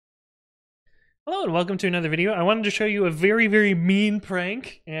Hello and welcome to another video. I wanted to show you a very, very mean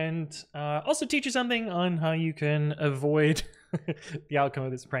prank and also teach you something on how you can avoid the outcome of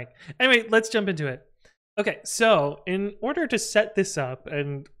this prank. Anyway, let's jump into it. Okay, so in order to set this up,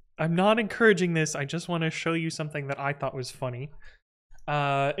 and I'm not encouraging this, I just want to show you something that I thought was funny.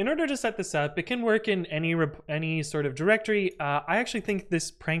 In order to set this up, it can work in any sort of directory. I actually think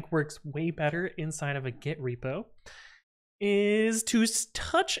this prank works way better inside of a Git repo. Is to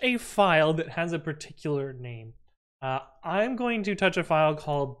touch a file that has a particular name. I'm going to touch a file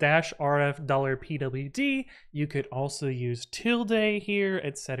called -rf $pwd. You could also use tilde here,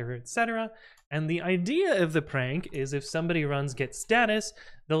 etc., etc. And the idea of the prank is if somebody runs git status,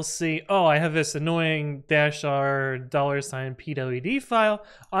 they'll see, oh, I have this annoying -r $pwd file.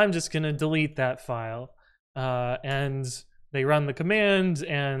 I'm just going to delete that file. And they run the command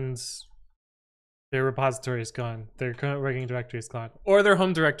and their repository is gone, their current working directory is gone, or their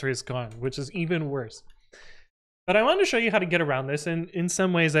home directory is gone, which is even worse. But I want to show you how to get around this, and in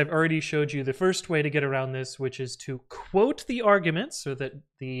some ways I've already showed you the first way to get around this, which is to quote the arguments so that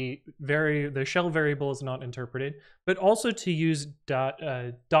the shell variable is not interpreted, but also to use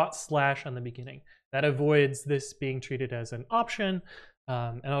dot slash on the beginning. That avoids this being treated as an option,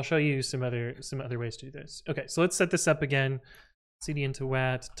 and I'll show you some other ways to do this. Okay, so let's set this up again. Cd into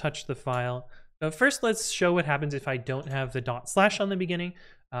wat, touch the file. First, let's show what happens if I don't have the dot slash on the beginning.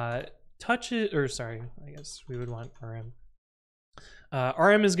 Touch it, or sorry, I guess we would want rm.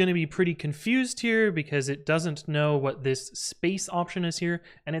 Rm is going to be pretty confused here because it doesn't know what this space option is here,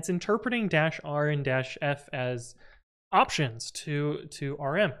 and it's interpreting -r and -f as options to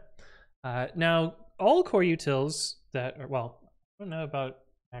rm. Now, all core utils that are, well, I don't know about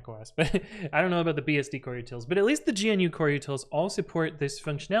macOS, but I don't know about the BSD core utils, but at least the GNU core utils all support this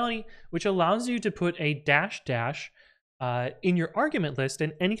functionality, which allows you to put a -- in your argument list,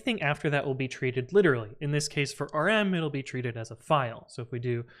 and anything after that will be treated literally. In this case, for rm, it'll be treated as a file. So if we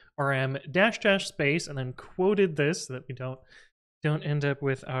do rm -- space and then quoted this so that we don't end up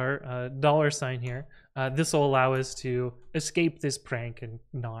with our $sign here, this will allow us to escape this prank and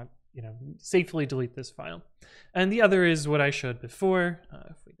not, safely delete this file. And the other is what I showed before.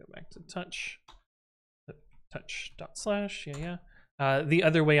 If we go back to touch dot slash, the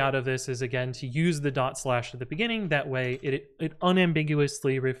other way out of this is, again, to use the dot slash at the beginning. That way it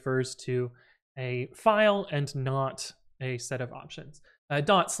unambiguously refers to a file and not a set of options.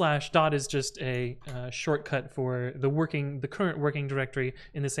 Dot is just a shortcut for the current working directory,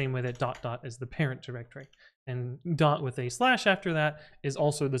 in the same way that dot is the parent directory. And dot with a slash after that is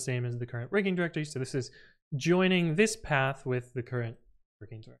also the same as the current working directory. So this is joining this path with the current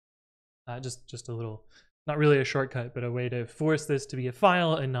working directory. Just a little, not really a shortcut, but a way to force this to be a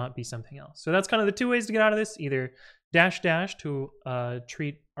file and not be something else. So that's kind of the two ways to get out of this: either -- to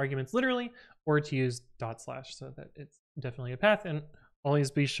treat arguments literally, or to use dot slash so that it's definitely a path. And always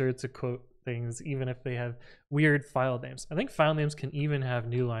be sure to quote things, even if they have weird file names. I think file names can even have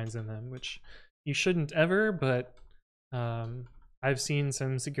new lines in them, which you shouldn't ever, but I've seen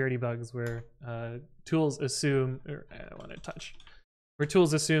some security bugs where tools assume, or I want to touch, where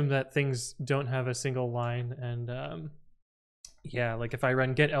tools assume that things don't have a single line. And yeah, like if I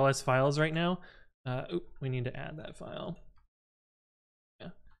run get ls files right now, we need to add that file. Yeah,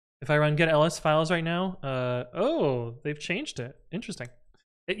 if I run get ls files right now, oh, they've changed it. Interesting.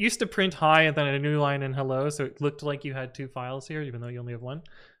 It used to print hi and then a new line and hello, so it looked like you had two files here, even though you only have one.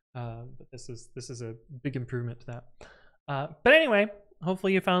 But this is a big improvement to that. But anyway,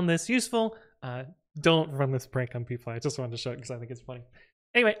 hopefully you found this useful. Don't run this prank on people. I just wanted to show it because I think it's funny.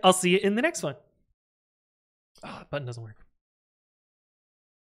 Anyway, I'll see you in the next one. Oh, button doesn't work.